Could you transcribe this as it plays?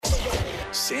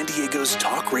San Diego's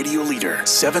talk radio leader,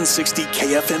 760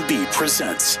 KFMB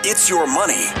presents It's Your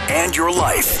Money and Your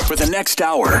Life. For the next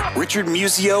hour, Richard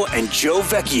Musio and Joe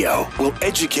Vecchio will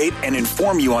educate and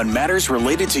inform you on matters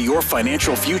related to your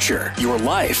financial future, your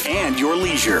life, and your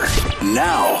leisure.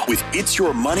 Now, with It's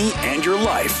Your Money and Your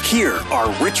Life, here are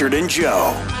Richard and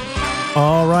Joe.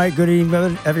 All right, good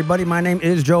evening, everybody. My name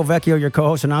is Joe Vecchio, your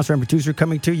co-host, announcer, and producer,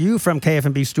 coming to you from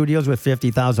KFMB Studios with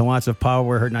 50,000 watts of power.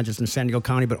 We're heard not just in San Diego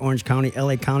County, but Orange County,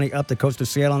 LA County, up the coast of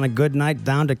Seattle on a good night,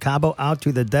 down to Cabo, out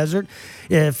to the desert.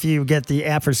 If you get the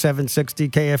app for 760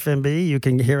 KFMB, you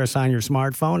can hear us on your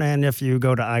smartphone. And if you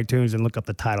go to iTunes and look up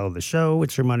the title of the show,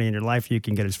 It's Your Money in Your Life, you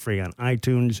can get us free on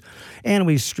iTunes. And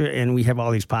we have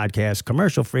all these podcasts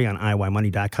commercial free on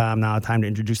IYMoney.com. Now, time to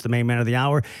introduce the main man of the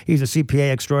hour. He's a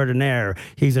CPA extraordinaire.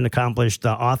 He's an accomplished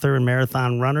author and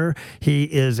marathon runner. He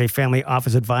is a family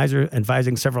office advisor,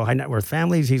 advising several high net worth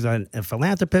families. He's a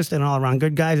philanthropist and an all-around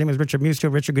good guy. His name is Richard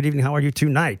Musio. Richard, good evening. How are you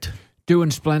tonight? Doing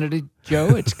splendid, Joe.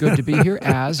 It's good to be here,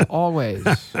 as always.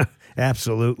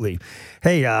 Absolutely.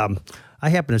 Hey, I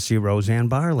happened to see Roseanne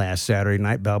Barr last Saturday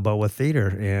night, Balboa Theater,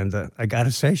 and I got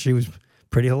to say, she was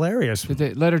pretty hilarious. Did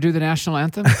they let her do the national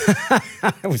anthem?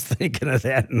 I was thinking of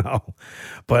that, no.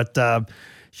 But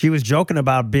she was joking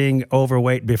about being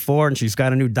overweight before, and she's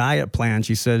got a new diet plan.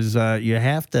 She says you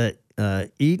have to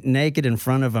eat naked in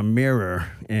front of a mirror,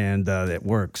 and it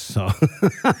works. So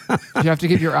you have to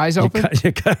keep your eyes open?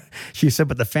 She said,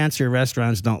 but the fancier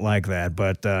restaurants don't like that.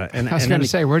 But I was going to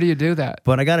say, where do you do that?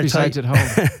 But I got to tell you, besides at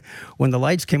home. When the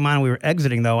lights came on, we were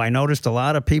exiting, though, I noticed a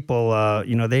lot of people,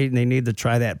 they need to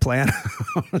try that plan.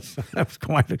 So that was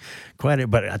quite.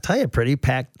 But I tell you, pretty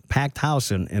packed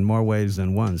house in more ways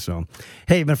than one. So,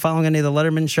 hey, you've been following any of the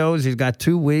Letterman shows? He's got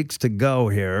 2 weeks to go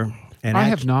here. And I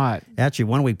have not. Actually,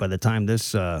 1 week by the time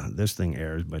this thing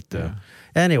airs. But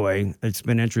anyway, it's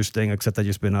been interesting, except I've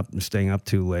just been staying up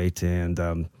too late. And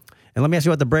let me ask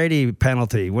you about the Brady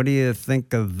penalty. What do you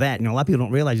think of that? A lot of people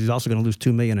don't realize he's also going to lose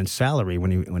 $2 million in salary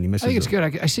when he misses. I think it's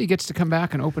good. I see he gets to come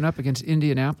back and open up against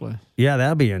Indianapolis. Yeah,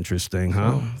 that'll be interesting,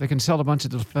 huh? So they can sell a bunch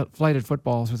of deflated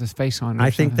footballs with his face on it.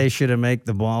 I think they should have made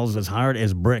the balls as hard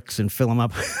as bricks and fill them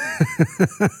up.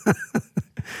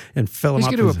 And fill him up.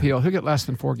 He's going to appeal. He'll get less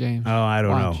than 4 games. Oh, I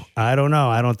don't know.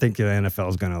 I don't think the NFL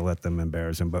is going to let them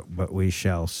embarrass him, but we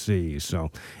shall see.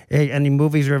 So, hey, any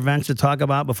movies or events to talk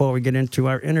about before we get into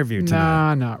our interview tonight?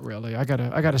 Nah, not really. I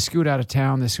gotta scoot out of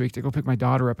town this week to go pick my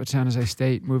daughter up at San Jose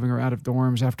State, moving her out of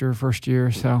dorms after her first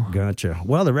year. So gotcha.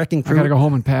 Well, the Wrecking Crew. I got to go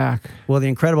home and pack. Well, the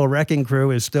incredible Wrecking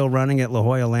Crew is still running at La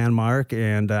Jolla Landmark,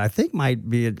 and I think might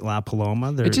be at La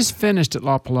Paloma. It just finished at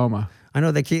La Paloma. I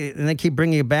know they keep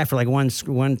bringing it back for like one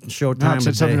show time. No, it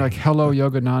said something like "Hello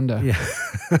Yogananda." Yeah.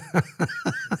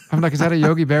 I'm like, is that a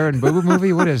Yogi Berra and Boo Boo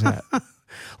movie? What is that?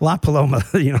 La Paloma.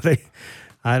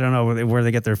 I don't know where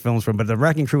they get their films from, but the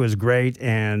Wrecking Crew is great.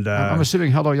 And I'm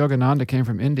assuming "Hello Yogananda" came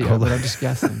from India, but I'm just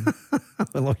guessing.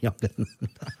 Hello Yogananda.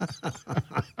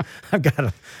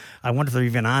 I wonder if they're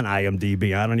even on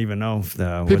IMDb. I don't even know if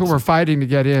people were fighting to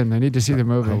get in. They need to see the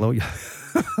movie. Hello.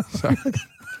 Sorry.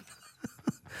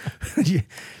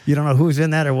 You don't know who's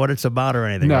in that or what it's about or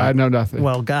anything. No, right? I know nothing.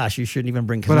 Well, gosh, you shouldn't even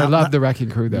bring. But I love the Wrecking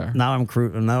Crew there. Now I'm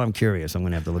curious. I'm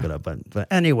going to have to look it up. But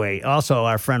anyway, also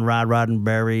our friend Rod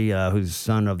Roddenberry, who's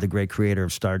son of the great creator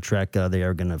of Star Trek, they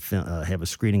are going to have a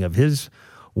screening of his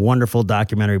wonderful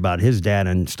documentary about his dad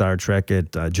and Star Trek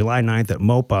at July 9th at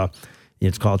MOPA.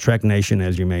 It's called Trek Nation,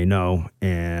 as you may know,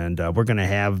 and we're going to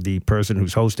have the person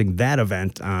who's hosting that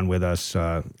event on with us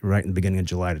right in the beginning of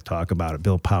July to talk about it,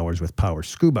 Bill Powers with Power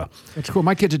Scuba. It's cool.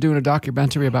 My kids are doing a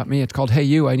documentary about me. It's called Hey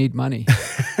You, I Need Money.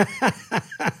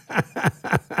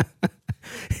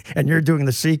 And you're doing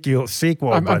the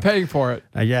sequel. I'm paying for it.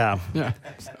 Yeah.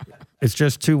 It's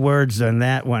just 2 words in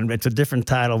that one. It's a different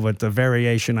title, but a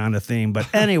variation on the theme. But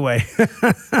anyway...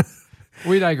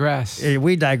 We digress. Hey,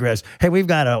 we've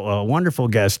got a wonderful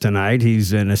guest tonight.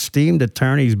 He's an esteemed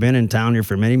attorney. He's been in town here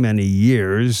for many, many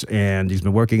years, and he's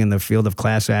been working in the field of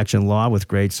class action law with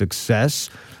great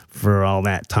success for all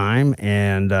that time.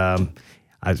 And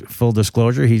full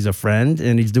disclosure, he's a friend,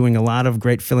 and he's doing a lot of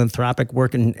great philanthropic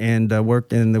work and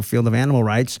work in the field of animal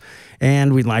rights.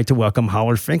 And we'd like to welcome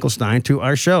Howard Finkelstein to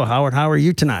our show. Howard, how are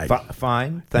you tonight?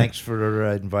 Fine. Thanks for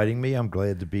inviting me. I'm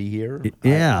glad to be here.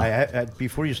 Yeah. I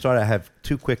before you start, I have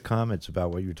 2 quick comments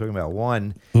about what you were talking about.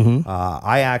 One, Mm-hmm.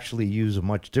 I actually use a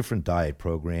much different diet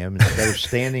program. Instead of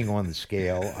standing on the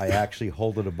scale, I actually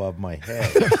hold it above my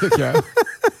head. Okay.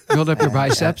 Build up your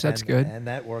biceps. That's good. And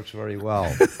that works very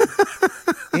well.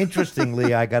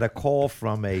 Interestingly, I got a call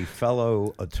from a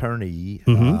fellow attorney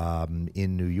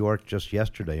in New York just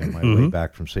yesterday on my way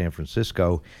back from San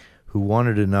Francisco, who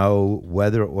wanted to know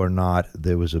whether or not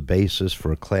there was a basis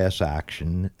for a class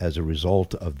action as a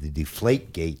result of the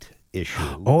Deflategate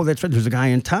issue. Oh, that's right. There's a guy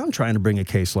in town trying to bring a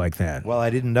case like that. Well, I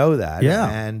didn't know that. Yeah.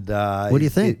 And what do you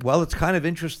think? Well, it's kind of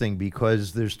interesting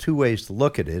because there's two ways to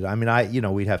look at it. I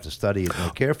mean, we'd have to study it more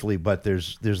carefully, but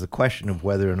there's the question of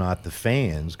whether or not the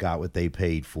fans got what they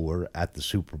paid for at the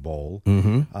Super Bowl.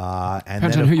 Mm-hmm. And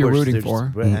Depends then, on who of you're course, rooting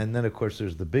for. And then, of course,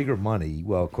 there's the bigger money.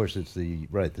 Well, of course, it's the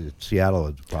Seattle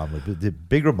is the problem. But the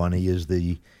bigger money is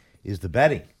the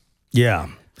betting. Yeah.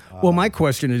 Well, my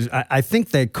question is, I think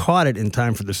they caught it in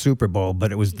time for the Super Bowl,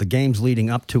 but it was the games leading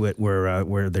up to it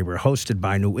where they were hosted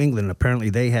by New England. And apparently,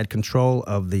 they had control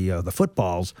of the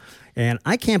footballs. And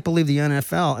I can't believe the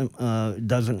NFL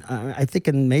doesn't. I think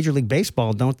in Major League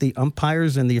Baseball, don't the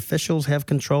umpires and the officials have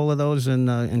control of those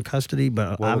in custody?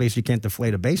 But obviously, you can't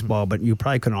deflate a baseball, but you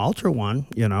probably can alter one,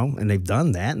 and they've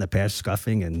done that in the past,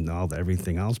 scuffing and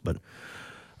everything else. But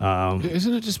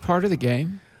isn't it just part of the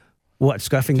game? What,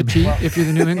 scuffing the cheat if you're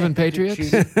the New England Patriots?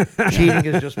 Cheating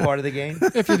is just part of the game?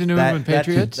 If you're the New England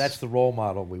Patriots? That's the role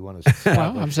model we want to see.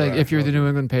 Well, I'm saying if you're the New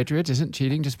England Patriots, isn't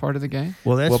cheating just part of the game?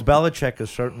 Well, Belichick has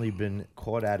certainly been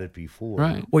caught at it before.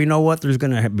 Right. Well, you know what? There's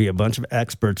going to be a bunch of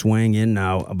experts weighing in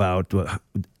now about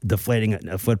deflating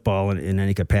a football in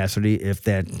any capacity if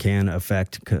that can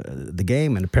affect the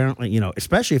game. And apparently,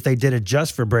 especially if they did it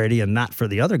just for Brady and not for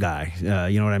the other guy.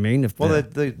 You know what I mean?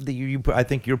 I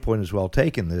think your point is well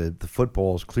taken. The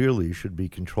footballs clearly should be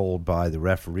controlled by the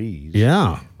referees.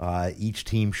 Yeah. Each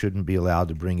team shouldn't be allowed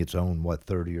to bring its own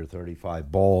 30 or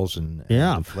 35 balls and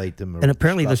deflate them. And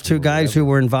apparently, there's two guys who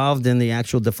were involved in the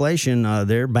actual deflation.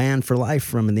 They're banned for life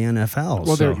from the NFL.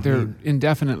 Well, they're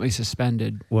indefinitely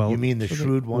suspended. Well, you mean the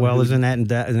shrewd one? Well, isn't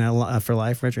that for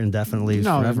life, Richard? Indefinitely?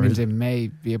 No, forever? it means they may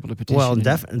be able to petition. Well,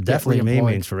 definitely may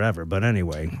means forever. But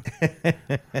anyway,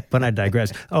 but I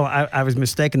digress. Oh, I was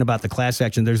mistaken about the class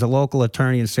action. There's a local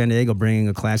attorney in San Diego bringing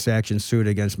a class action suit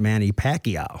against Manny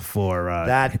Pacquiao for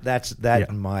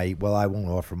I won't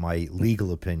offer my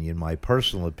legal opinion. My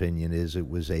personal opinion is it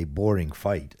was a boring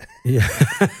fight. Yeah.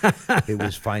 It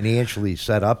was financially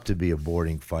set up to be a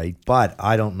boring fight, but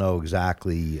I don't know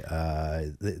exactly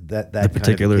that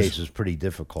kind of case is pretty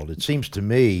difficult. It seems to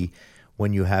me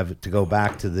when you have to go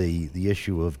back to the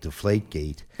issue of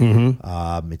Deflategate,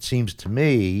 it seems to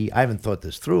me, I haven't thought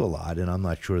this through a lot, and I'm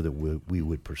not sure that we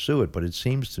would pursue it, but it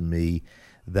seems to me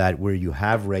that where you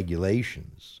have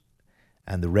regulations,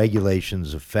 and the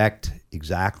regulations affect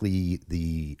exactly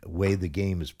the way the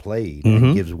game is played,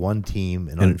 and gives one team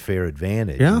an unfair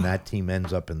advantage, and that team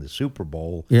ends up in the Super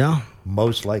Bowl,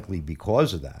 most likely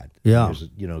because of that. There's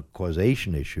a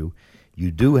causation issue.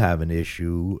 You do have an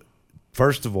issue.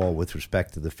 First of all, with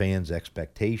respect to the fans'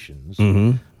 expectations,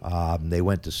 they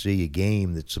went to see a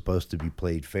game that's supposed to be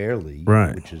played fairly,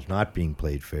 which is not being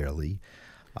played fairly.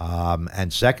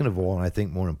 And second of all, and I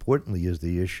think more importantly, is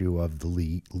the issue of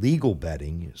the legal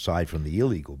betting, aside from the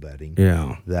illegal betting,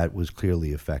 that was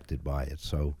clearly affected by it.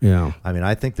 So, I mean,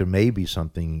 I think there may be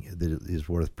something that is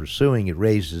worth pursuing. It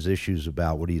raises issues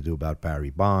about what do you do about Barry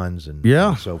Bonds and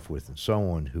so forth and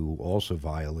so on, who also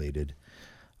violated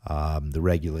the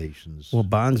regulations. Well,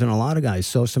 Bonds and a lot of guys,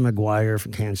 Sosa, McGuire,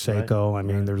 Canseco. I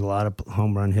mean, there's a lot of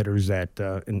home run hitters that,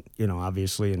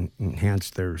 obviously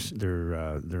enhanced their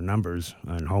numbers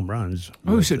on home runs.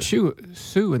 Who should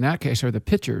sue in that case are the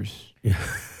pitchers.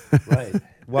 Right.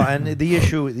 Well, and the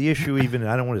issue even,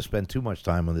 I don't want to spend too much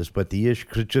time on this, but the issue,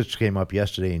 cause it just came up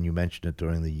yesterday, and you mentioned it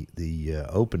during the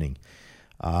opening.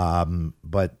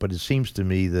 But it seems to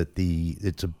me that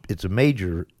it's a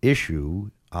major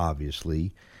issue.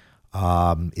 Obviously,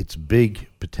 it's a big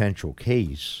potential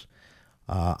case.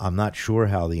 I'm not sure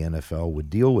how the NFL would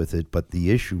deal with it, but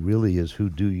the issue really is who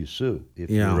do you sue? If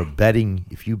you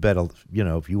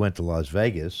went to Las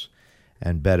Vegas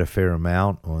and bet a fair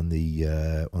amount on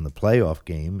the playoff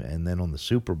game and then on the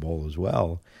Super Bowl as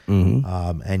well,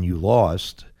 and you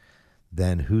lost,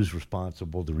 then who's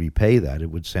responsible to repay that?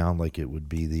 It would sound like it would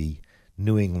be the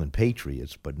New England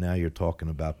Patriots, but now you're talking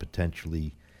about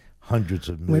potentially hundreds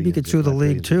of millions. Maybe you could sue the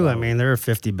league too. I mean, they're a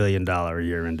 $50 billion a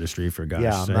year industry, for God's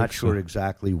sake. Yeah, I'm not sure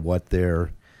exactly what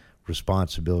their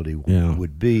responsibility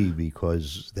would be,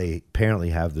 because they apparently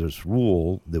have this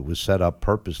rule that was set up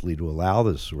purposely to allow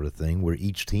this sort of thing, where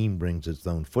each team brings its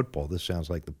own football. This sounds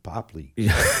like the Pop League.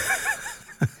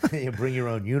 You bring your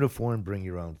own uniform, bring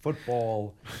your own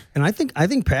football. And I think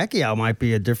Pacquiao might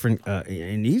be a different,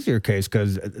 an easier case,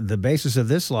 because the basis of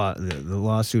this the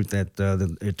lawsuit that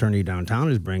the attorney downtown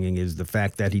is bringing, is the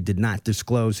fact that he did not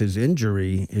disclose his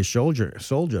injury, his shoulder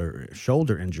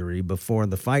injury, before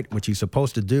the fight, which he's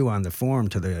supposed to do on the form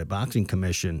to the boxing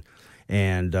commission,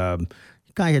 and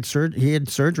Guy had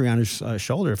surgery on his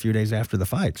shoulder a few days after the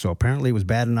fight, so apparently it was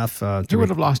bad enough to he would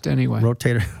have lost anyway.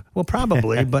 Rotator, well,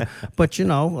 probably, but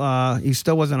he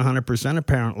still wasn't 100%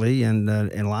 apparently, and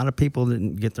a lot of people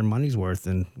didn't get their money's worth.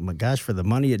 And my gosh, for the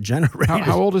money it generated.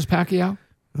 How old is Pacquiao?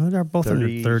 They're both in their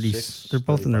 30s. They're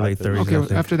both in their late 30s.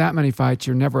 Okay, after that many fights,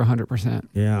 you're never 100%.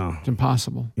 Yeah, it's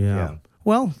impossible. Yeah.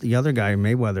 Well, the other guy,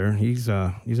 Mayweather, he's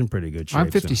in pretty good shape.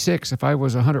 I'm 56. So. If I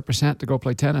was 100% to go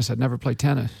play tennis, I'd never play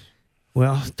tennis.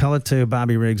 Well, tell it to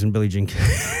Bobby Riggs and Billie Jean King.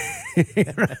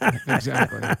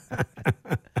 Exactly.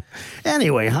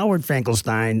 Anyway, Howard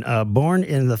Finkelstein, born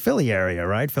in the Philly area,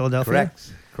 right? Philadelphia?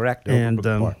 Correct. And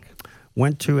Park.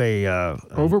 Went to a...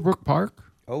 Overbrook Park?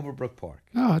 Overbrook Park.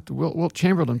 Oh, Wilt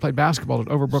Chamberlain played basketball at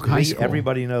Overbrook High School.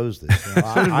 Everybody knows this. So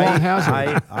did Walt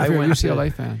Hazard. You're a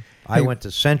UCLA fan. I went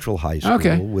to Central High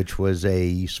School, which was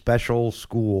a special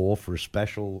school for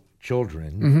special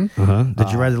children. Mm-hmm.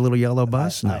 Did you ride the little yellow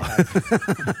bus? No.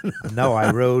 No,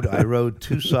 I rode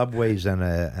 2 subways and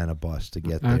a bus to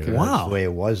get there. Okay. Wow. That's the way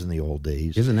it was in the old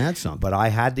days. Isn't that something? But I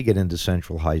had to get into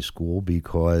Central High School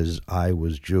because I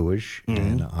was Jewish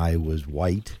and I was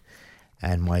white,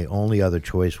 and my only other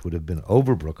choice would have been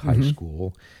Overbrook High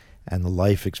School. And the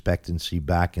life expectancy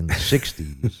back in the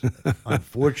 60s,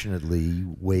 unfortunately,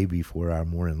 way before our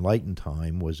more enlightened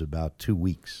time, was about 2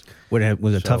 weeks.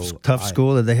 Was it tough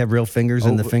school? Did they have real fingers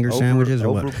in the finger sandwiches?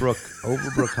 Or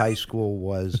Overbrook High School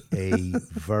was a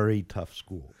very tough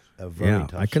school.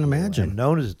 I can imagine. And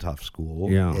known as a tough school.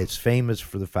 Yeah. It's famous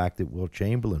for the fact that Wilt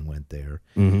Chamberlain went there.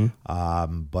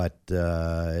 But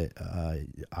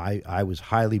I was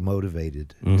highly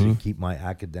motivated to keep my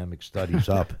academic studies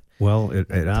up. Well,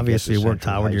 it obviously worked,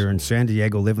 Howard. You're in San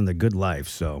Diego living the good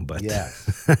life, but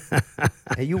yes.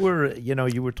 Hey, you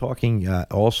were talking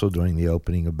also during the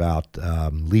opening about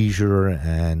leisure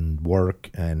and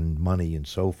work and money and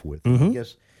so forth. I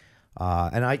guess,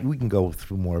 we can go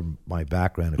through more of my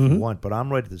background if you want, but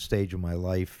I'm right at the stage of my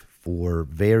life for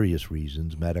various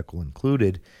reasons, medical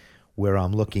included, where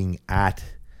I'm looking at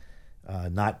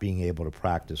not being able to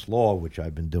practice law, which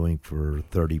I've been doing for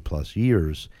 30 plus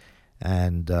years.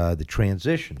 And the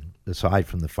transition, aside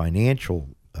from the financial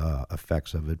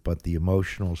effects of it, but the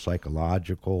emotional,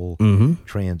 psychological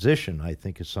transition, I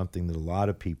think, is something that a lot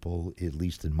of people, at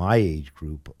least in my age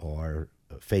group, are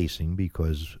facing,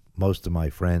 because most of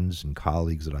my friends and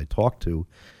colleagues that I talk to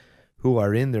who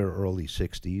are in their early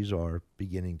 60s are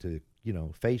beginning to,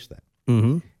 face that.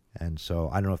 And so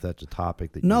I don't know if that's a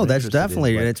topic that No, that's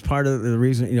definitely, and it's part of the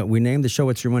reason, we named the show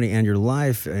It's Your Money and Your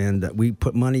Life, and we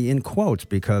put money in quotes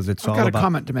because it's all about... I've got a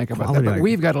comment to make about that, but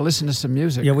we've got to listen to some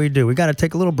music. Yeah, we do. We got to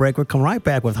take a little break. We'll come right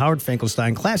back with Howard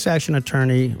Finkelstein, class action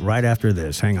attorney, right after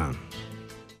this. Hang on.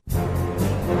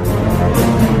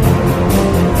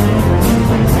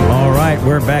 All right,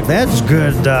 we're back. That's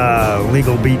good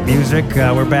legal beat music.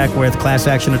 We're back with class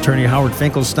action attorney Howard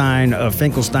Finkelstein of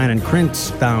Finkelstein and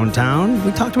Krintz downtown.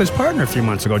 We talked to his partner a few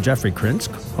months ago, Jeffrey Krintz.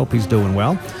 Hope he's doing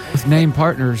well. With named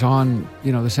partners on,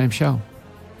 the same show.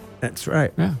 That's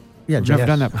right. Yeah. Yeah, We've never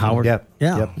done that before. Howard.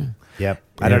 Yep.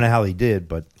 I don't know how he did,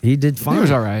 but... He did fine. He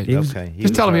was all right.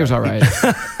 Just tell him he was all right.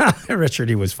 Richard,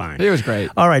 he was fine. He was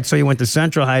great. All right, so you went to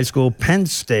Central High School, Penn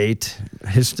State,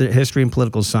 history and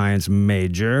political science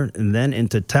major, and then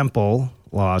into Temple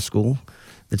Law School.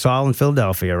 It's all in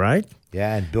Philadelphia, right?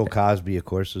 Yeah, and Bill Cosby, of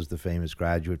course, is the famous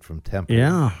graduate from Temple.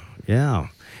 Yeah.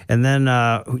 And then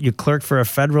you clerked for a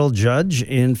federal judge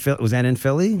in Philly. Was that in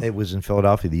Philly? It was in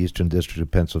Philadelphia, the Eastern District of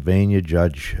Pennsylvania.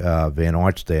 Judge Van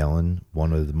Artsdalen,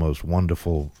 one of the most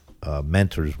wonderful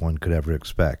mentors one could ever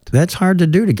expect. That's hard to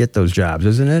do, to get those jobs,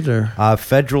 isn't it? Or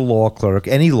federal law clerk,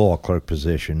 any law clerk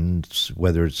position,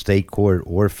 whether it's state court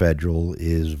or federal,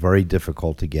 is very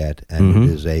difficult to get, and it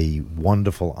is a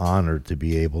wonderful honor to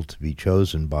be able to be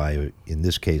chosen by, in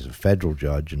this case, a federal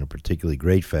judge, and a particularly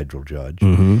great federal judge.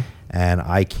 And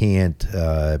I can't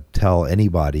tell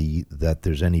anybody that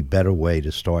there's any better way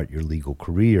to start your legal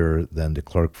career than to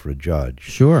clerk for a judge.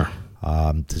 Sure.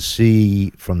 To see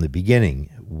from the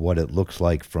beginning what it looks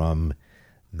like from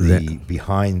the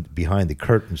behind the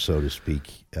curtain, so to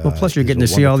speak. Well, plus you're getting to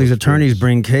see all these attorneys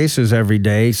bring cases every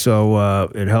day, so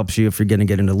it helps you if you're going to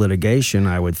get into litigation,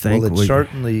 I would think. Well,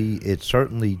 it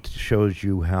certainly shows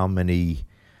you how many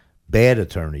bad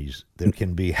attorneys there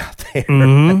can be out there,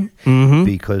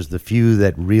 because the few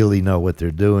that really know what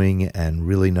they're doing and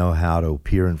really know how to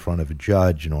appear in front of a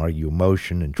judge and argue a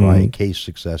motion and try a case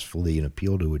successfully and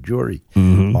appeal to a jury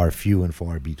are few and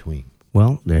far between.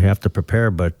 Well, they have to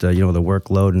prepare, but, the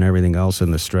workload and everything else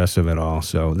and the stress of it all.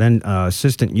 So then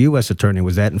assistant U.S. attorney,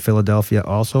 was that in Philadelphia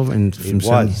also? It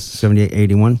was. 78,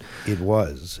 81? It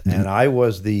was. And I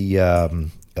was the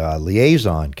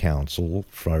liaison counsel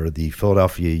for the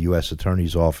Philadelphia U.S.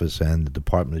 Attorney's Office and the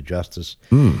Department of Justice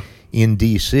in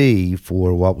D.C.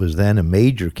 for what was then a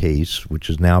major case, which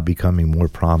is now becoming more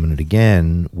prominent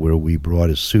again, where we brought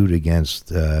a suit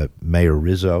against Mayor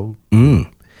Rizzo.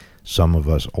 Some of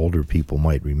us older people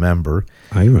might remember.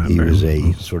 I remember. He was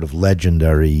a sort of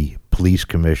legendary police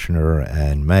commissioner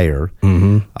and mayor,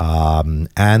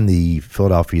 and the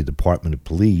Philadelphia Department of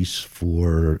Police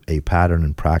for a pattern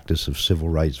and practice of civil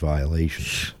rights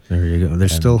violations. There you go.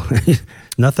 There's still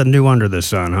nothing new under the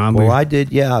sun, huh? Well,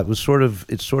 it's sort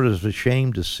of a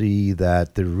shame to see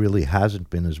that there really hasn't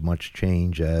been as much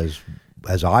change as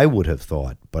I would have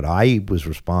thought. But I was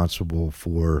responsible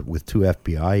with 2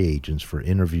 FBI agents for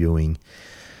interviewing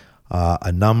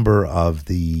a number of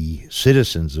the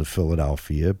citizens of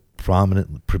Philadelphia,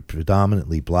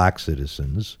 predominantly black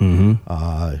citizens,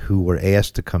 who were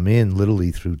asked to come in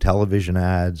literally through television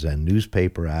ads and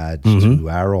newspaper ads to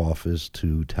our office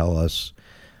to tell us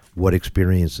what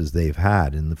experiences they've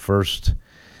had. In the first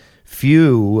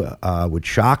few, which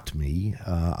shocked me,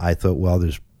 I thought, well,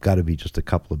 there's got to be just a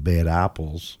couple of bad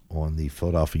apples on the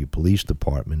Philadelphia Police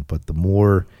Department. But the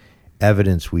more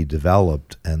evidence we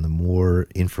developed and the more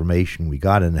information we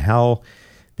got, and how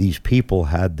these people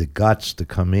had the guts to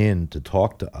come in to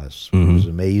talk to us was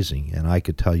amazing. And I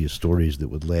could tell you stories that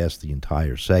would last the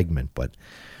entire segment, but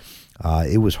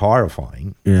it was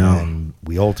horrifying. Yeah. And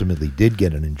we ultimately did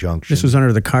get an injunction. This was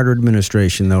under the Carter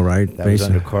administration, though, right? That was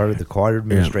under the Carter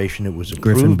administration. Yeah. It was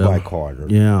approved by Carter.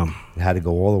 Yeah. It had to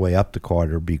go all the way up to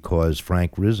Carter because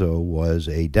Frank Rizzo was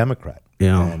a Democrat.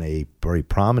 Yeah. And a very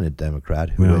prominent Democrat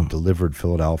who had delivered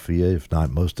Philadelphia, if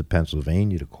not most of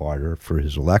Pennsylvania, to Carter for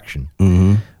his election.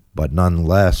 But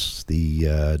nonetheless,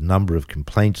 the number of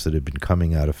complaints that had been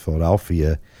coming out of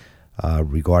Philadelphia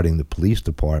regarding the police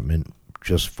department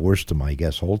just forced him, I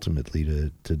guess, ultimately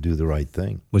to do the right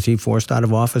thing. Was he forced out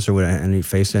of office, or would he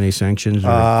face any sanctions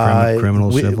or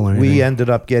criminal, civil, or anything? We ended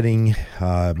up getting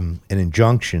an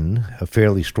injunction, a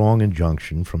fairly strong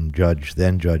injunction from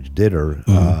then Judge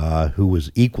Ditter, who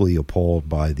was equally appalled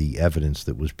by the evidence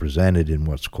that was presented in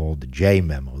what's called the J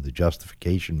memo, the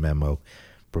justification memo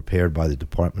prepared by the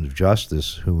Department of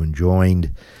Justice, who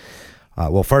enjoined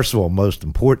well, first of all, most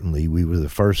importantly, we were the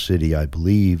first city, I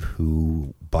believe,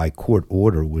 who, by court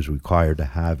order, was required to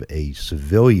have a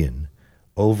civilian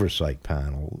oversight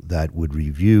panel that would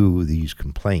review these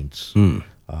complaints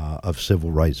of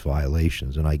civil rights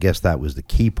violations. And I guess that was the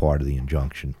key part of the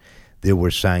injunction. There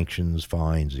were sanctions,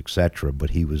 fines, etc.,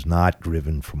 but he was not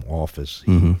driven from office.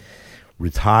 He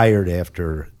retired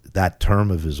after that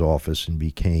term of his office and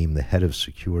became the head of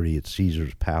security at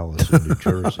Caesar's Palace in New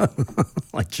Jersey.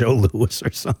 Like Joe Louis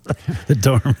or something, the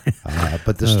doorman.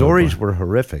 But the stories were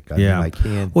horrific. I mean, I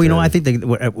can't... Well, I think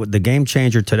the game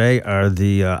changer today are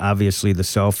obviously the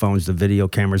cell phones, the video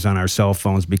cameras on our cell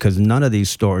phones, because none of these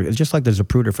stories, it's just like the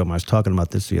Zapruder film. I was talking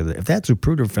about this the other day. If that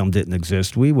Zapruder film didn't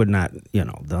exist, we would not,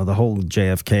 the whole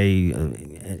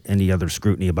JFK, any other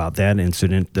scrutiny about that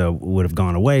incident would have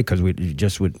gone away, because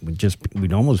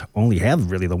we'd almost only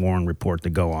have really the Warren Report to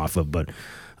go off of. But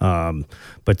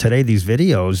today, these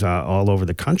videos all over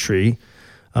the country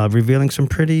revealing some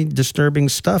pretty disturbing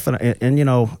stuff, and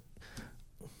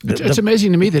it's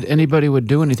amazing to me that anybody would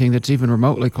do anything that's even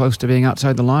remotely close to being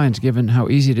outside the lines, given how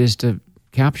easy it is to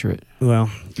capture it. Well,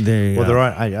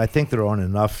 I think there aren't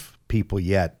enough people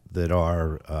yet that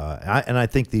are, and I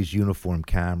think these uniform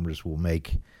cameras will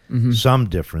make some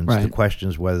difference. Right. The question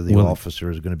is whether the officer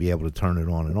is going to be able to turn it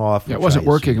on and off. Yeah, it wasn't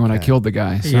working when I killed the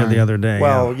guy. Yeah, the other day.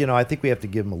 Well, I think we have to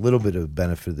give him a little bit of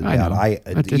benefit of the doubt.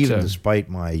 Despite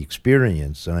my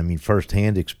experience, and I mean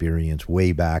firsthand experience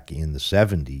way back in the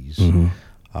 70s,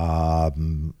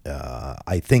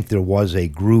 I think there was a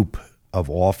group of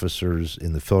officers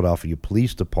in the Philadelphia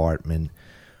Police Department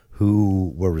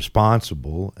who were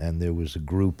responsible, and there was a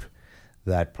group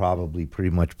that probably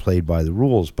pretty much played by the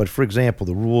rules. But for example,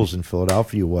 the rules in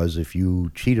Philadelphia was if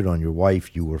you cheated on your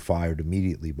wife, you were fired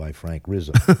immediately by Frank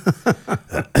Rizzo.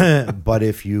 But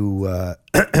if you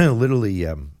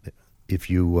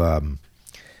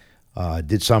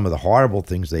did some of the horrible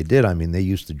things they did, I mean, they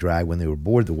used to drag, when they were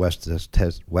bored, the West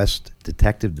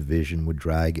Detective Division would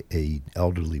drag a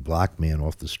elderly black man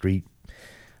off the street,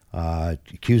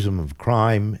 accuse him of a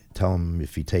crime, tell him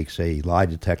if he takes a lie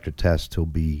detector test, he'll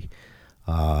be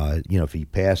if he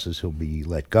passes, he'll be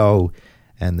let go,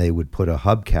 and they would put a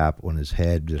hubcap on his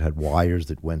head that had wires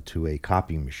that went to a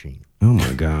copying machine. Oh,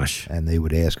 my gosh. And they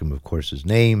would ask him, of course, his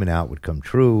name, and out would come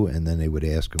true, and then they would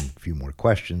ask him a few more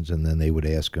questions, and then they would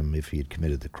ask him if he had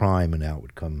committed the crime, and out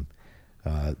would come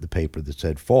the paper that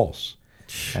said false.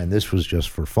 And this was just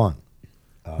for fun.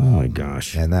 Oh my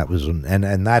gosh! And that was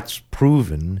and that's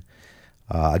proven.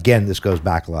 Again, this goes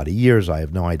back a lot of years. I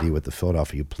have no idea what the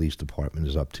Philadelphia Police Department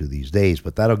is up to these days,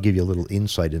 but that'll give you a little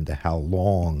insight into how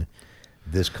long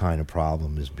this kind of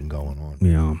problem has been going on.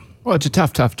 Yeah. Well, it's a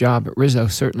tough job, but Rizzo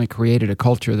certainly created a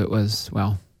culture that was,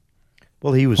 well,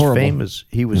 he was horrible. famous.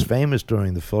 He was famous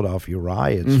during the Philadelphia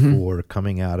riots for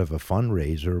coming out of a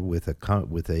fundraiser with a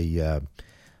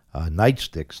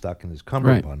nightstick stuck in his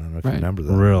cummerbund. Right. I don't know if you remember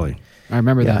that. Really? I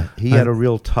remember that. He had a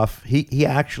real tough. He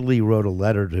actually wrote a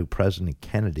letter to President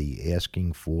Kennedy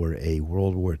asking for a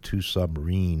World War II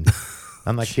submarine.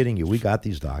 I'm not kidding you. We got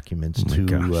these documents to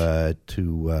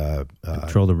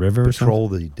patrol the river. Patrol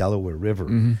the Delaware River.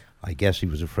 Mm-hmm. I guess he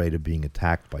was afraid of being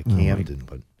attacked by Camden,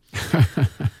 but.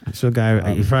 So,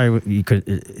 guy, he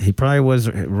probably was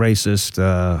racist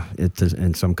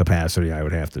in some capacity. I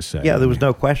would have to say. Yeah, there was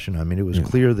no question. I mean, it was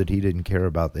clear that he didn't care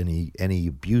about any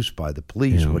abuse by the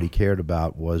police. What he cared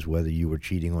about was whether you were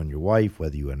cheating on your wife,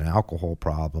 whether you had an alcohol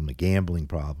problem, a gambling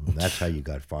problem. That's how you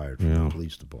got fired from the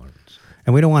police departments.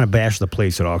 And we don't want to bash the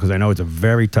police at all because I know it's a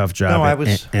very tough job.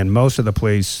 No, and most of the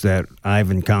police that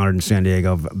I've encountered in San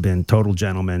Diego have been total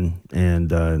gentlemen and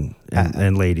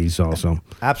ladies also.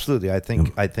 Absolutely, I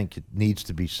think it needs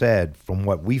to be said from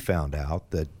what we found out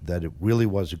that it really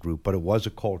was a group, but it was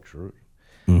a culture,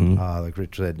 like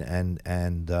Rich said, and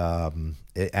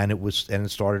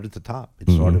it started at the top. It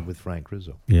started with Frank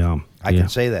Rizzo. Yeah, I can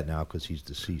say that now because he's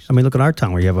deceased. I mean, look at our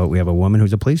town. We have a woman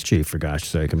who's a police chief. For gosh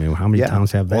sake, I mean, how many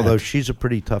towns have that? Although she's a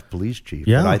pretty tough police chief.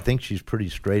 Yeah, but I think she's pretty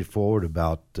straightforward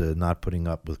about not putting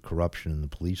up with corruption in the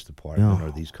police department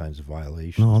or these kinds of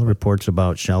violations. No, all the reports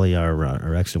about Shelley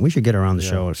are excellent. We should get her on the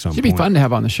show at some point. She'd be fun to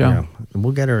have on the show. Yeah.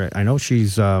 We'll get her. I know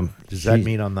she's. Does that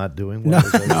mean I'm not doing well?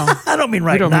 No, I don't mean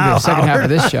right now. We don't mean the second half of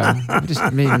this show. We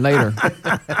just mean later.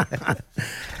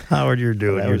 Howard, you're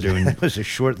doing. That was a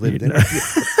short-lived interview.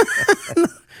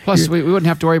 Plus, we wouldn't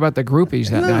have to worry about the groupies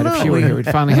that night if she were here. We'd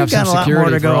finally have some security. Got a lot more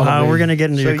to go, Howard. We're going to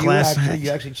get into your class. You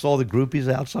actually saw the groupies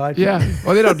outside? Yeah.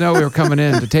 Well, they don't know we were coming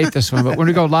in to tape this one, but when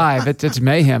we go live, it's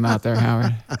mayhem out there,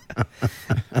 Howard.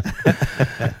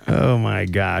 Oh, my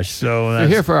gosh. So we're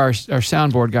here for our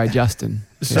soundboard guy, Justin.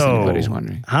 So anybody's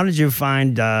wondering. How did you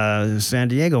find San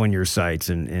Diego in your sights?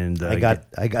 And I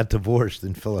got divorced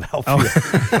in Philadelphia.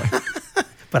 Oh.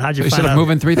 But how'd you find instead out? Of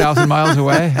moving 3,000 miles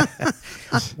away?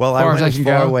 Well, I went as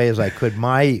far away as I could.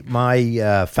 My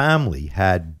family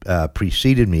had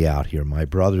preceded me out here. My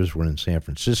brothers were in San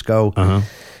Francisco,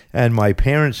 and my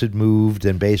parents had moved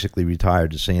and basically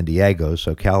retired to San Diego,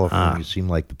 so California seemed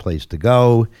like the place to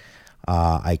go.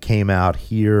 I came out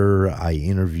here. I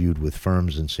interviewed with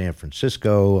firms in San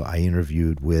Francisco. I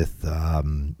interviewed with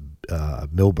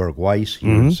Milberg Weiss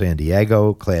here in San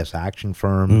Diego, class action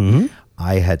firm.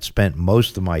 I had spent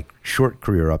most of my short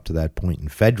career up to that point in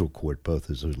federal court, both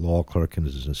as a law clerk and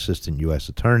as an assistant U.S.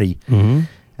 attorney.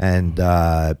 And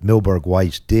Milberg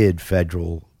Weiss did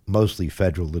mostly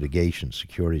federal litigation,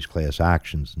 securities class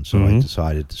actions. And so I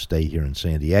decided to stay here in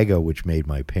San Diego, which made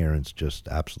my parents just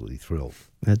absolutely thrilled.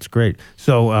 That's great.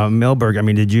 So Milberg, I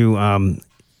mean, did you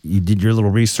did your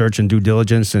little research and due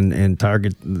diligence and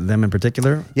target them in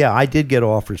particular? Yeah, I did get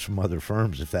offers from other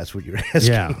firms, if that's what you're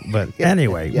asking. Yeah, but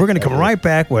anyway, we're going to come right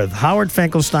back with Howard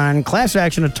Finkelstein, class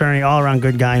action attorney, all-around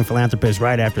good guy and philanthropist,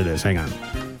 right after this. Hang on.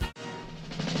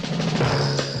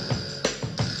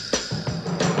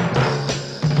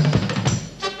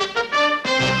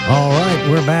 All right,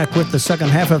 we're back with the second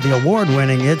half of the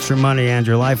award-winning It's Your Money and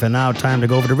Your Life, and now time to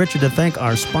go over to Richard to thank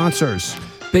our sponsors.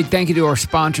 Big thank you to our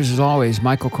sponsors, as always,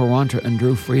 Michael Corwanter and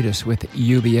Drew Freitas with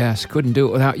UBS. Couldn't do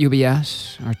it without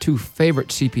UBS, our two favorite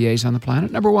CPAs on the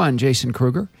planet. Number one, Jason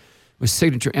Kruger with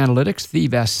Signature Analytics, the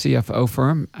best CFO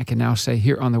firm, I can now say,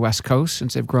 here on the West Coast,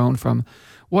 since they've grown from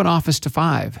one office to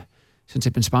 5, since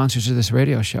they've been sponsors of this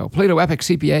radio show. Polito Epic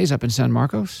CPAs up in San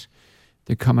Marcos.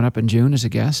 They're coming up in June as a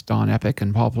guest, Don Epic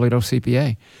and Paul Polito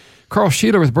CPA. Carl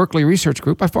Sheeler with Berkeley Research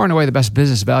Group, by far and away the best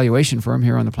business valuation firm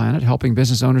here on the planet, helping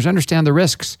business owners understand the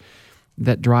risks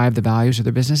that drive the values of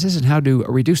their businesses and how to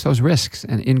reduce those risks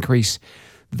and increase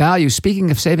value. Speaking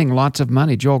of saving lots of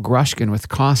money, Joel Grushkin with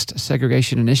Cost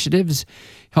Segregation Initiatives,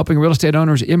 helping real estate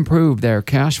owners improve their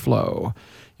cash flow.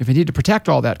 If you need to protect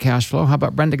all that cash flow, how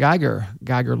about Brenda Geiger,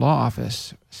 Geiger Law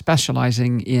Office,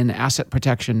 specializing in asset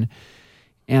protection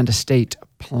and estate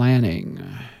planning.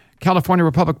 California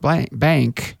Republic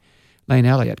Bank, Lane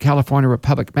Elliott. California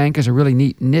Republic Bank is a really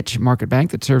neat niche market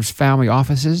bank that serves family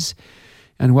offices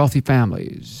and wealthy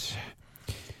families.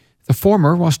 The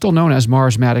former, while still known as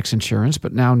Mars Maddox Insurance,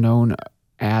 but now known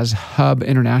as Hub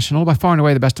International, by far and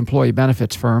away the best employee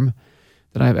benefits firm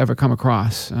that I've ever come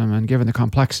across. And given the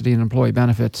complexity in employee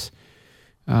benefits,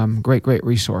 Great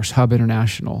resource, Hub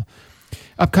International.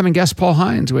 Upcoming guest, Paul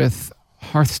Hines with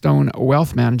Hearthstone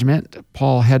Wealth Management.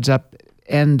 Paul heads up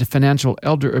End Financial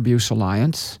Elder Abuse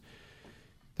Alliance.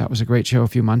 That was a great show a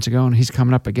few months ago, and he's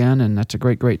coming up again, and that's a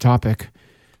great topic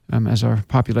as our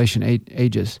population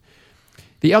ages.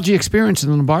 The LG Experience in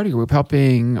the Lombardi Group,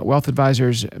 helping wealth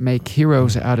advisors make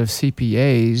heroes out of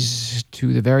CPAs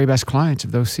to the very best clients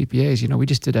of those CPAs. We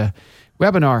just did a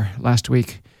webinar last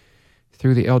week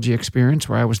through the LG Experience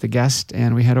where I was the guest,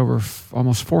 and we had over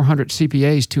almost 400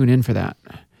 CPAs tune in for that.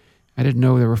 I didn't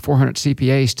know there were 400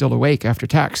 CPAs still awake after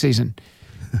tax season,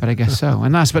 but I guess so.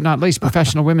 And last but not least,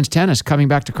 professional women's tennis coming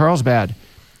back to Carlsbad.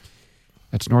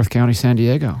 That's North County, San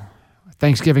Diego.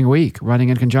 Thanksgiving week, running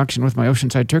in conjunction with my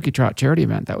Oceanside Turkey Trot charity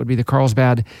event. That would be the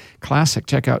Carlsbad Classic.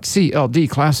 Check out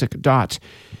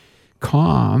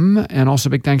cldclassic.com. And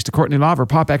also big thanks to Courtney Lauver,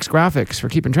 PopX Graphics, for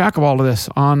keeping track of all of this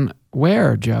on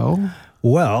where, Joe?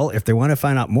 Well, if they want to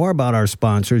find out more about our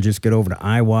sponsors, just get over to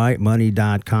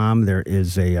iymoney.com. There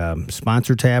is a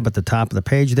sponsor tab at the top of the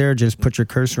page there. Just put your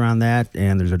cursor on that,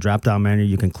 and there's a drop-down menu.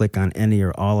 You can click on any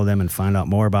or all of them and find out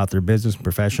more about their business,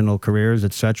 professional careers,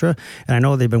 etc. And I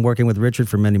know they've been working with Richard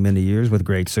for many, many years with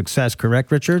great success.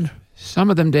 Correct, Richard?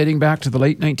 Some of them dating back to the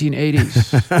late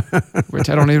 1980s, which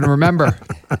I don't even remember.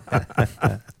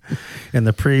 In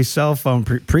the pre-cell phone,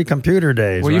 pre-computer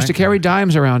days, we used to carry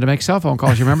dimes around to make cell phone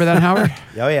calls. You remember that, Howard?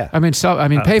 Oh, yeah.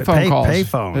 Payphone calls.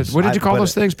 Payphones. What did you call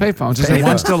those things? Payphones. Is there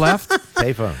one still left?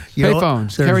 Payphones.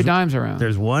 Payphones. Carry dimes around.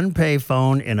 There's one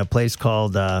payphone in a place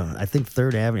called, I think,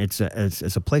 3rd Avenue.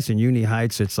 It's a place in Uni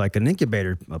Heights. It's like an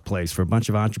incubator place for a bunch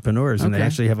of entrepreneurs, and they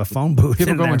actually have a phone booth.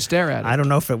 People in go there. and stare at it. I don't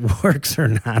know if it works or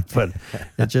not, but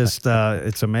it just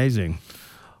it's amazing.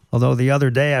 Although the other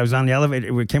day I was on the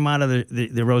elevator, we came out of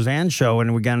the Roseanne show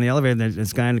and we got in the elevator. And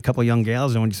this guy and a couple of young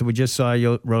gals, and we just saw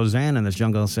Roseanne, and this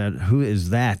young girl said, "Who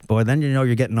is that?" Boy, then you know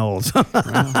you're getting old.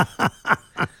 I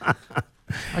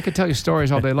could tell you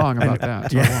stories all day long about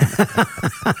that.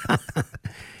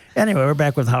 Anyway, we're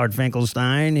back with Howard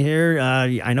Finkelstein here.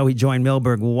 I know he joined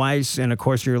Milberg Weiss, and of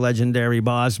course your legendary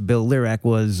boss, Bill Lirac,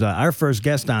 was our first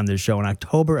guest on this show in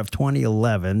October of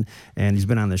 2011, and he's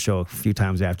been on the show a few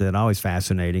times after that. Always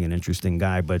fascinating and interesting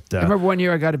guy. But I remember one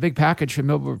year I got a big package from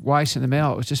Milberg Weiss in the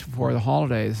mail. It was just before the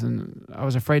holidays, and I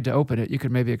was afraid to open it. You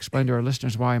could maybe explain to our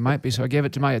listeners why it might be, so I gave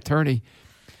it to my attorney.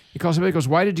 He calls me and goes,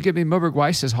 "Why did you give me Milberg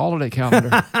Weiss's holiday calendar?"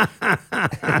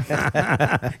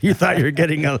 You thought you were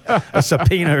getting a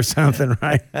subpoena or something,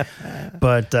 right?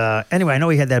 But anyway, I know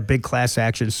he had that big class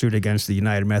action suit against the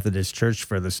United Methodist Church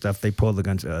for the stuff they pulled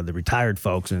against the retired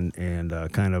folks and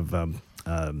kind of, I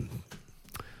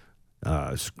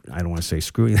don't want to say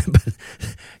screwing them, but,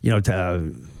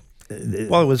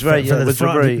 well, it was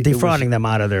very defrauding them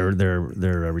out of their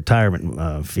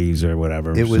retirement fees or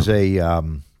whatever. It was a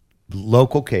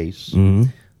local case,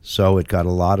 so it got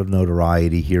a lot of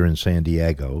notoriety here in San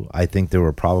Diego. I think there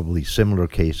were probably similar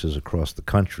cases across the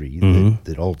country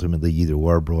that ultimately either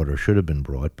were brought or should have been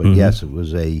brought. But yes, it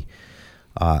was a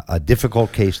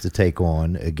difficult case to take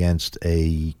on against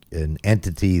an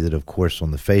entity that, of course,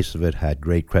 on the face of it had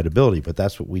great credibility. But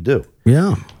that's what we do.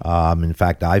 Yeah. In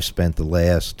fact, I've spent the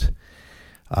last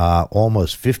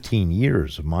almost 15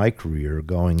 years of my career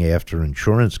going after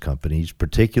insurance companies,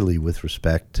 particularly with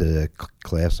respect to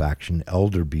class action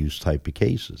elder abuse type of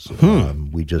cases.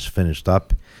 We just finished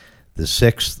up the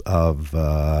 6th of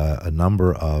a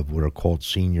number of what are called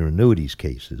senior annuities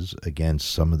cases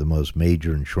against some of the most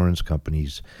major insurance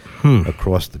companies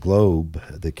across the globe.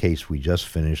 The case we just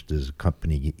finished is a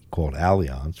company called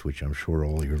Allianz, which I'm sure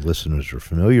all your listeners are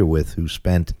familiar with, who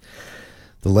spent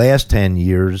the last 10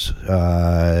 years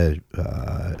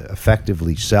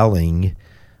effectively selling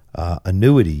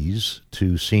annuities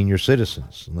to senior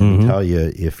citizens. Let me tell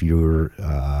you, if you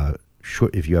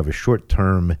have a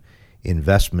short-term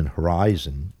investment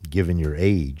horizon, given your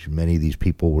age, many of these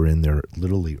people were in their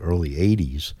literally early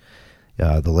 80s,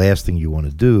 the last thing you want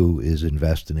to do is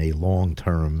invest in a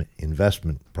long-term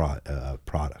investment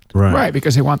product. Right,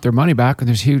 because they want their money back, and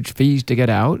there's huge fees to get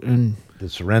out, and the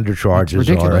surrender charges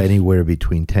are anywhere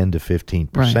between 10 to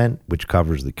 15%, which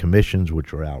covers the commissions,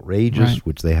 which are outrageous,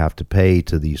 which they have to pay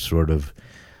to these sort of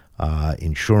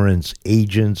insurance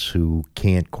agents who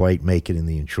can't quite make it in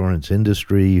the insurance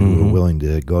industry, who are willing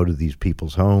to go to these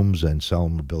people's homes and sell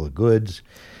them a bill of goods.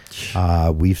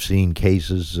 We've seen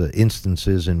cases,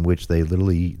 instances in which they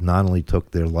literally not only took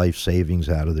their life savings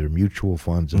out of their mutual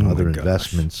funds and other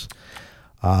investments,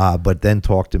 but then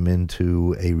talked them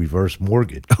into a reverse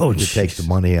mortgage to take the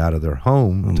money out of their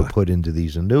home to put into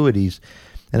these annuities.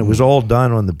 And it was all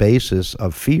done on the basis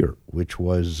of fear, which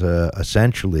was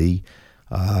essentially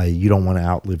you don't want to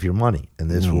outlive your money. And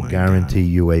this will guarantee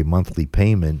you a monthly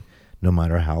payment no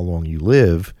matter how long you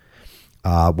live.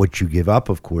 What you give up,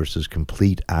 of course, is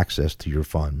complete access to your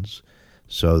funds,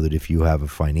 so that if you have a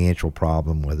financial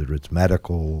problem, whether it's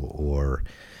medical or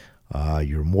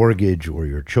your mortgage or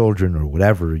your children or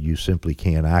whatever, you simply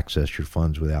can't access your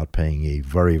funds without paying a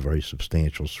very, very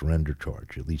substantial surrender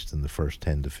charge, at least in the first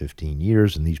 10 to 15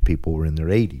 years. And these people were in their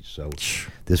 80s. So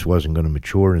this wasn't going to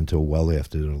mature until well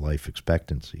after their life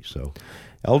expectancy. So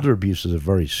elder abuse is a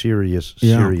very serious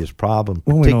problem,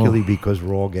 particularly because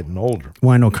we're all getting older.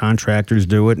 Well, I know contractors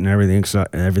do it and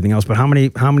everything else. But how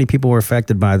many people were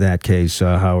affected by that case,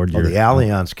 Howard? Well, the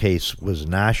Allianz case was a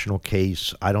national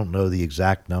case. I don't know the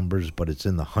exact numbers, but it's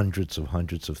in the hundreds of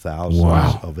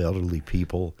thousands of elderly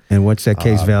people. And what's that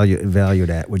case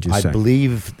valued at, would you say? I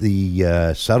believe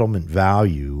the settlement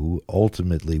value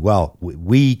ultimately,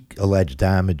 we allege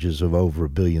damages of over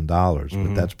 $1 billion,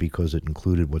 but that's because it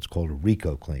included what's called a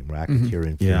RICO claim, Racketeer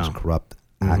Influence Corrupt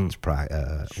Acts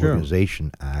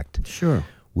Organization Act,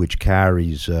 which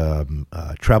carries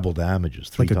treble damages,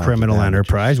 three like a times criminal damages.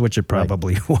 Enterprise, which it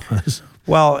probably was.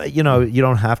 Well, you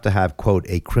don't have to have, quote,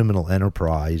 a criminal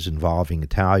enterprise involving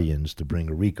Italians to bring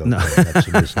a RICO claim. That's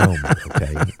a misnomer,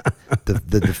 okay?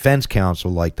 The defense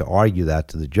counsel like to argue that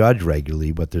to the judge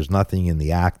regularly, but there's nothing in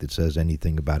the act that says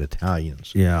anything about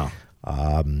Italians. Yeah.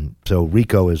 So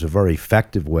RICO is a very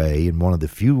effective way, and one of the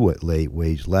few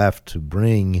ways left to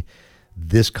bring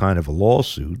this kind of a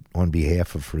lawsuit on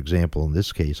behalf of, for example, in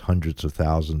this case, hundreds of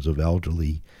thousands of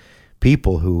elderly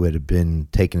people who had been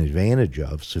taken advantage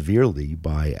of severely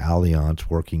by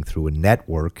Allianz working through a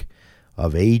network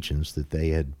of agents that they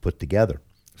had put together.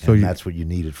 So that's what you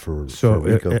needed for a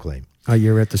RICO claim.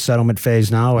 You're at the settlement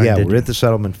phase now? We're at the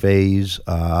settlement phase.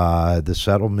 The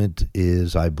settlement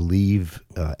is, I believe,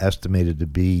 estimated to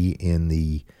be in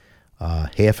the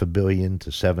 $500 million to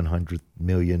 $700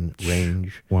 million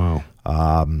range. Wow.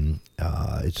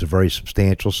 It's a very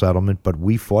substantial settlement, but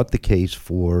we fought the case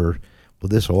for,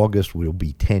 this August will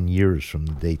be 10 years from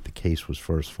the date the case was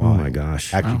first filed. Oh, my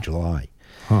gosh. Actually, July.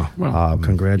 Huh. Well,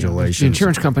 congratulations. The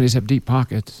insurance companies have deep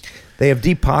pockets. They have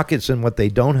deep pockets, and what they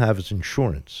don't have is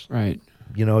insurance. Right.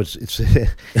 It's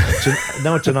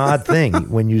an odd thing.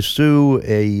 When you sue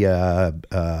a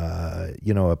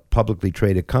publicly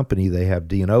traded company, they have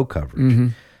D&O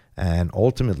coverage. And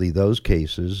ultimately, those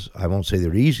cases, I won't say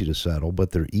they're easy to settle,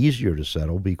 but they're easier to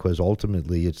settle because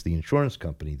ultimately it's the insurance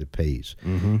company that pays.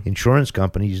 Insurance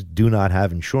companies do not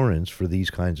have insurance for these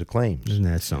kinds of claims. Isn't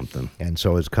that something? And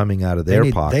so it's coming out of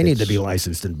their pockets. They need to be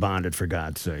licensed and bonded, for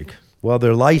God's sake. Well,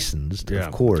 they're licensed,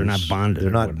 of course. They're not bonded.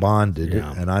 They're not bonded,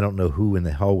 and I don't know who in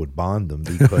the hell would bond them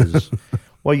because,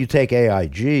 well, you take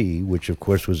AIG, which, of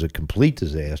course, was a complete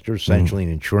disaster, essentially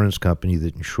an insurance company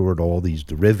that insured all these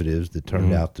derivatives that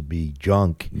turned out to be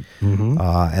junk,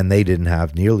 and they didn't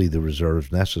have nearly the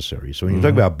reserves necessary. So when you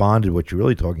talk about bonded, what you're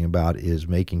really talking about is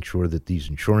making sure that these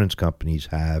insurance companies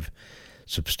have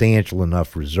substantial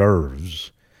enough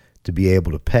reserves to be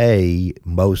able to pay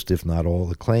most, if not all,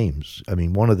 the claims. I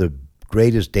mean, one of the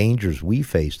greatest dangers we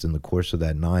faced in the course of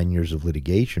that 9 years of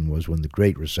litigation was when the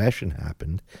Great Recession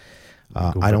happened.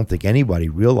 I don't think anybody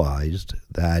realized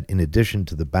that in addition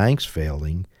to the banks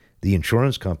failing, the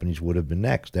insurance companies would have been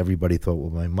next. Everybody thought, well,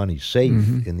 my money's safe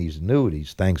in these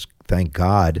annuities. Thank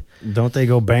God. Don't they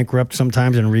go bankrupt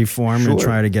sometimes and reform and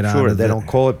try to get out of it? They don't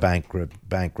call it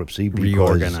bankruptcy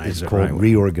because it's called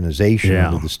reorganization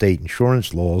under the state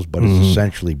insurance laws, but it's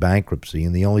essentially bankruptcy.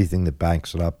 And the only thing that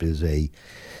backs it up is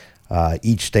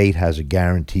each state has a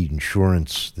guaranteed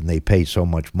insurance, and they pay so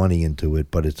much money into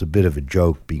it, but it's a bit of a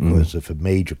joke because if a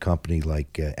major company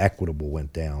like Equitable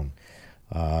went down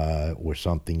or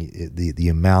something, the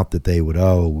amount that they would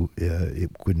owe,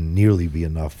 it wouldn't nearly be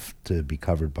enough to be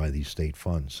covered by these state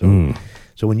funds.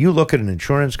 So when you look at an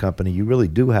insurance company, you really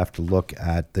do have to look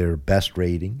at their best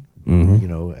rating,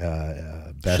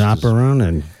 shop around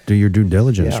and do your due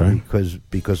diligence, right?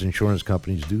 Because insurance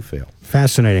companies do fail.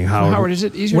 Fascinating, Howard. So Howard, is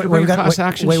it easier to bring a class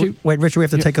action suit? Wait, Richard, we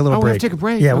have to take a little break. We have to take a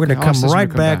break. Yeah, we're going to come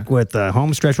right back with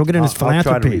home stretch. We'll get into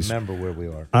philanthropies. I'll try to remember where we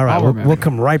are. All right, we'll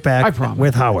come right back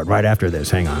with Howard right after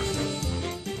this. Hang on.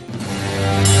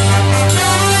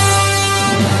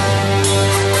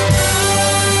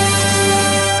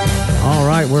 All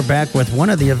right, we're back with one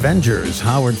of the Avengers,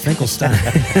 Howard Finkelstein,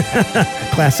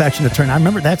 class action attorney. I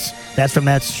remember that's from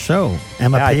that show,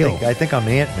 Emma Peel. I think I'm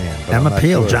Ant-Man. Emma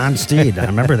Peel, John Steed. I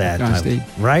remember that. John Steed.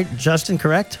 Right, Justin,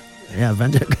 correct? Yeah,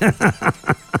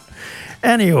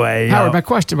 anyway. Howard, my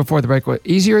question before the break was,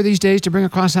 easier these days to bring a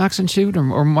class action suit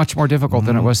or much more difficult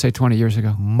than it was, say, 20 years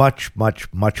ago? Much,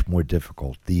 much, much more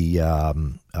difficult.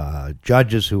 The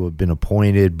judges who have been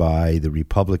appointed by the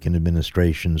Republican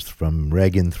administrations from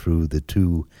Reagan through the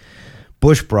two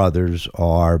Bush brothers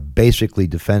are basically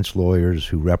defense lawyers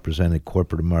who represented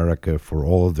corporate America for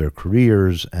all of their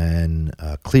careers and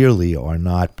clearly are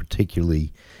not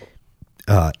particularly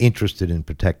interested in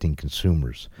protecting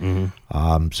consumers.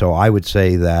 So I would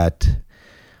say that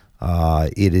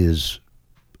it is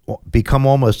become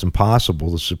almost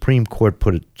impossible. The Supreme Court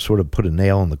put a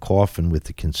nail in the coffin with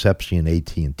the Concepcion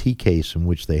AT&T case, in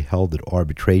which they held that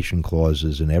arbitration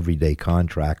clauses in everyday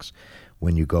contracts,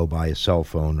 when you go buy a cell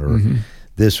phone or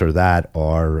this or that,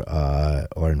 are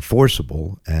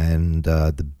enforceable, and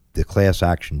the class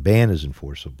action ban is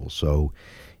enforceable. So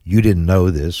you didn't know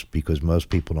this because most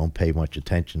people don't pay much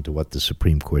attention to what the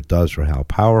Supreme Court does or how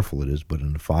powerful it is, but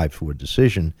in a 5-4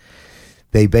 decision,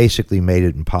 they basically made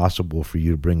it impossible for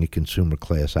you to bring a consumer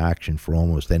class action for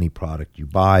almost any product you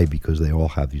buy because they all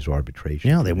have these arbitration.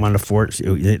 Yeah, they want to force.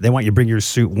 They want you to bring your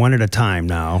suit one at a time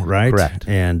now, right? Correct.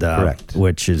 And Correct.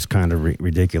 Which is kind of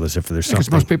ridiculous if there's something.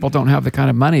 Because most people don't have the kind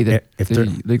of money that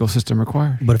the legal system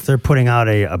requires. But if they're putting out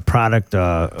a product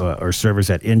or service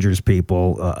that injures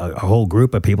people, a whole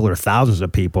group of people or thousands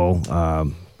of people.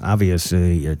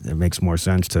 Obviously, it makes more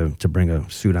sense to bring a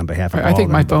suit on behalf of all I think of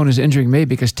them, my phone is injuring me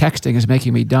because texting is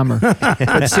making me dumber.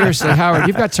 But seriously, Howard,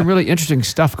 you've got some really interesting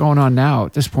stuff going on now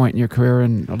at this point in your career,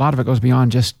 and a lot of it goes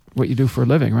beyond just what you do for a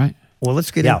living, right? Well, let's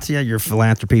get into your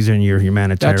philanthropies and your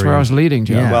humanitarian. That's where I was leading,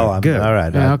 Joe. Yeah, Well, good. All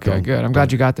right. Yeah, okay, good. I'm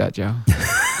glad you got that, Joe.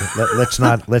 Let's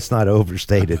not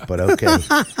overstate it, but okay.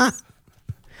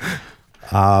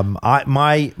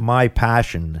 My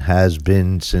passion has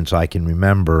been, since I can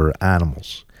remember,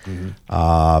 animals.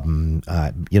 I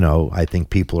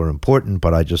think people are important,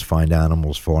 but I just find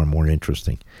animals far more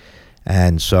interesting.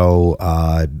 And so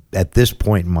at this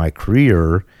point in my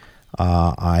career,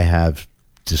 I have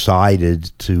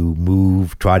decided to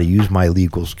try to use my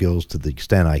legal skills to the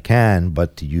extent I can,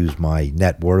 but to use my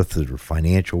net worth or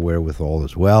financial wherewithal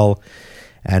as well,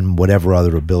 and whatever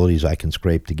other abilities I can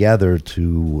scrape together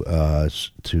to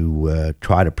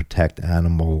try to protect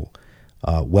animal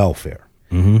welfare.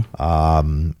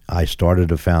 I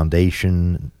started a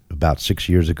foundation about 6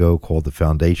 years ago called the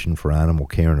Foundation for Animal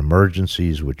Care and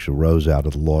Emergencies, which arose out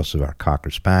of the loss of our Cocker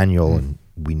Spaniel, and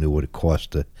we knew what it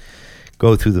cost to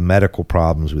go through the medical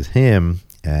problems with him.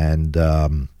 And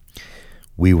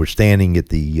we were standing at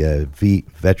the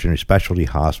veterinary specialty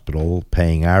hospital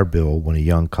paying our bill when a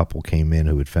young couple came in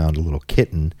who had found a little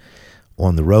kitten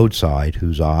on the roadside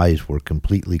whose eyes were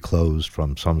completely closed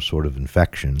from some sort of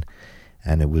infection.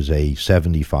 And it was a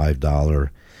 $75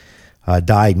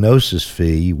 diagnosis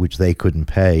fee, which they couldn't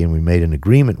pay. And we made an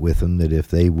agreement with them that if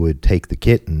they would take the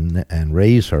kitten and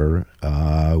raise her,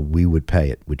 we would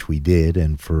pay it, which we did.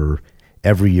 And for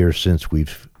every year since,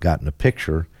 we've gotten a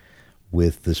picture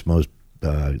with this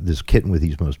kitten with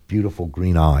these most beautiful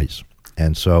green eyes.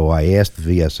 And so I asked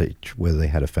the VSH whether they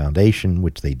had a foundation,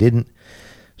 which they didn't.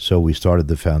 So we started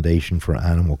the Foundation for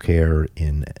Animal Care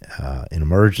in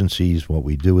emergencies. What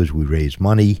we do is we raise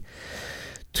money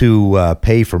to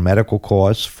pay for medical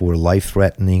costs for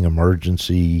life-threatening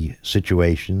emergency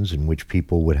situations in which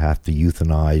people would have to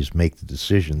euthanize, make the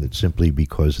decision that simply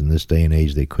because in this day and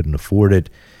age they couldn't afford it,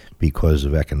 because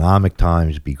of economic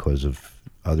times, because of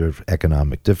other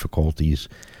economic difficulties,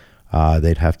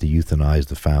 they'd have to euthanize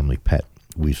the family pet.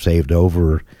 We've saved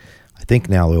over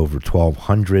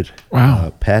 1,200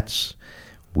 pets.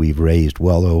 We've raised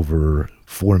well over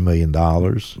 $4 million.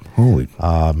 Holy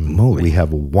moly. We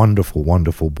have a wonderful,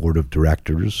 wonderful board of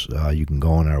directors. You can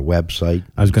go on our website.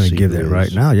 I was going to give that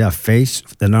right now. Yeah, FACE,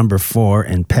 the number 4,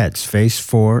 and pets.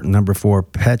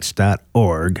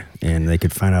 FACE4pets.org. And they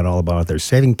could find out all about it. They're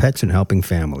saving pets and helping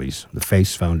families. The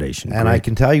FACE Foundation. And I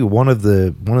can tell you one of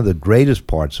the greatest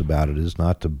parts about it is,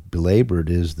 not to belabor it,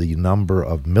 is the number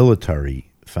of military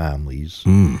families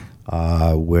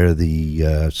where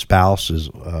the spouse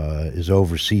is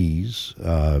overseas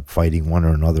fighting one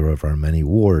or another of our many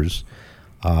wars,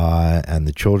 and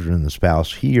the children and the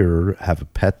spouse here have a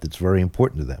pet that's very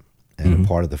important to them and a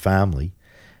part of the family.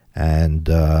 And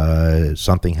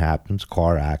something happens,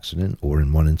 car accident, or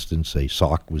in one instance a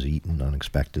sock was eaten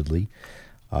unexpectedly,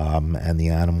 and the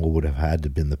animal would have had to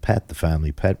have been the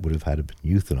family pet would have had to have been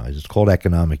euthanized. It's called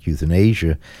economic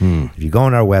euthanasia. If you go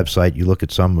on our website, you look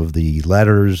at some of the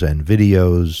letters and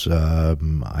videos,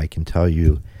 I can tell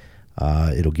you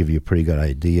it'll give you a pretty good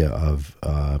idea of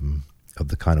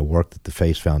the kind of work that the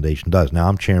FACE Foundation does. Now,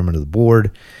 I'm chairman of the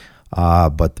board.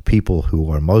 But the people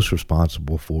who are most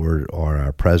responsible for it are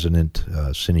our president,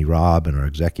 Cindy Robb, and our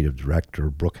executive director,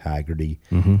 Brooke Haggerty,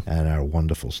 and our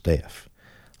wonderful staff.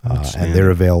 And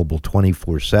they're available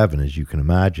 24/7, as you can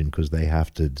imagine, because they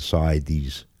have to decide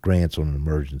these grants on an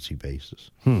emergency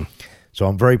basis. So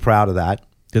I'm very proud of that.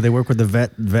 Do they work with the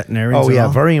veterinarians? Oh, yeah,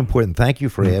 very important. Thank you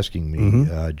for asking me,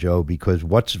 Joe, because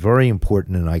what's very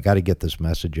important, and I got to get this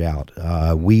message out,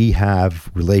 we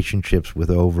have relationships with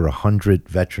over 100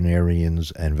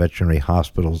 veterinarians and veterinary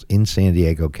hospitals in San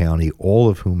Diego County, all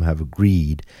of whom have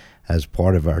agreed as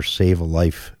part of our Save a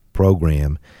Life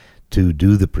program to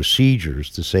do the procedures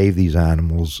to save these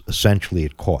animals essentially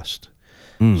at cost.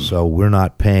 So we're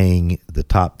not paying the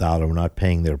top dollar. We're not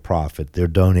paying their profit. They're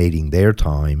donating their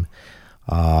time.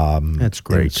 That's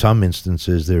great. In some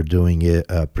instances, they're doing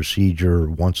a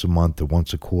procedure once a month or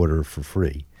once a quarter for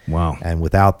free. Wow. And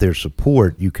without their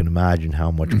support, you can imagine how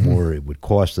much more it would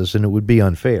cost us, and it would be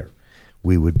unfair.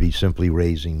 We would be simply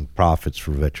raising profits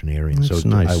for veterinarians. That's so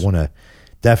nice. I want to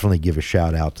definitely give a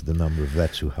shout out to the number of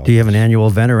vets who help. Do you have an annual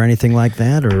event or anything like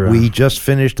that? Or we just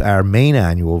finished our main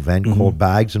annual event called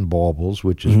Bags and Baubles,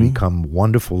 which has become a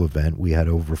wonderful event. We had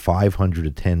over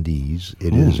 500 attendees.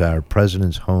 It is our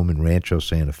president's home in Rancho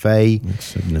Santa Fe. That's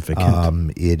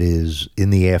significant. It is in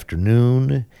the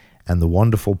afternoon. And the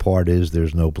wonderful part is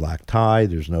there's no black tie,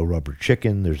 there's no rubber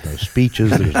chicken, there's no speeches,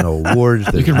 there's no awards,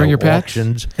 there's You can no bring your pets?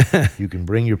 auctions. You can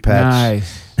bring your pets.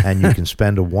 Nice. And you can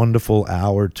spend a wonderful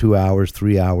hour, 2 hours,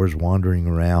 3 hours wandering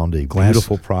around a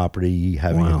beautiful property,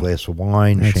 having a glass of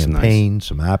wine, That's champagne,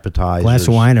 some appetizers. Glass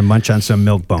of wine and munch on some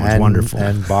milk bones. Wonderful.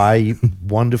 And buy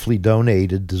wonderfully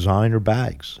donated designer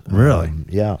bags. Really?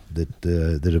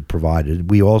 That are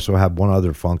provided. We also have one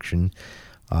other function,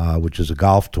 which is a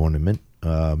golf tournament.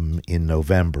 In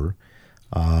November.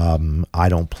 I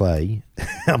don't play.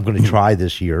 I'm going to try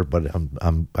this year, but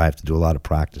I have to do a lot of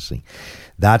practicing.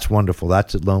 That's wonderful.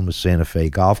 That's at Loma Santa Fe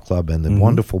Golf Club, and the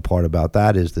wonderful part about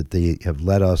that is that they have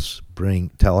let us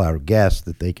tell our guests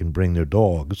that they can bring their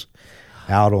dogs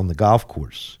out on the golf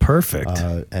course. Perfect.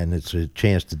 And it's a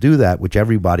chance to do that, which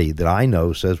everybody that I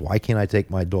know says, why can't I take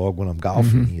my dog when I'm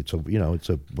golfing? It's a what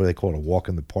do they call it, a walk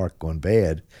in the park gone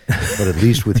bad. But at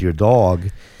least with your dog,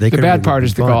 The bad part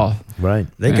is the golf. Right.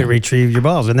 They can retrieve your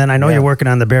balls. And then I know you're working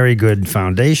on the Berry Good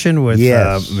Foundation with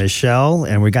Michelle,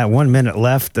 and we got 1 minute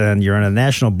left, and you're on a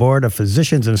national board of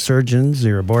physicians and surgeons.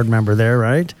 You're a board member there,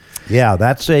 right? Yeah,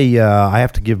 that's I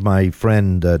have to give my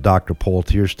friend Dr. Paul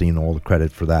Tierstein all the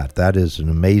credit for that. That is an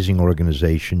amazing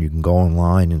organization. You can go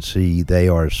online and see they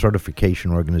are a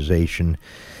certification organization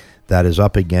that is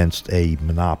up against a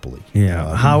monopoly.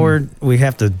 Yeah. Howard, we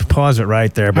have to pause it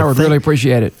right there. But Howard, really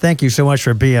appreciate it. Thank you so much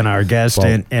for being our guest.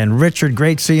 Well, and Richard,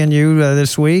 great seeing you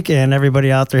this week. And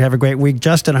everybody out there, have a great week.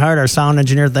 Justin Hart, our sound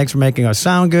engineer, thanks for making us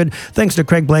sound good. Thanks to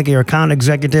Craig Blanky, our account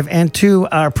executive, and to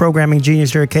our programming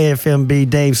genius here at KFMB,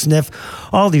 Dave Sniff.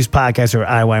 All these podcasts are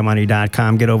at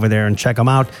iYmoney.com. Get over there and check them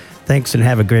out. Thanks and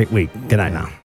have a great week. Good night now.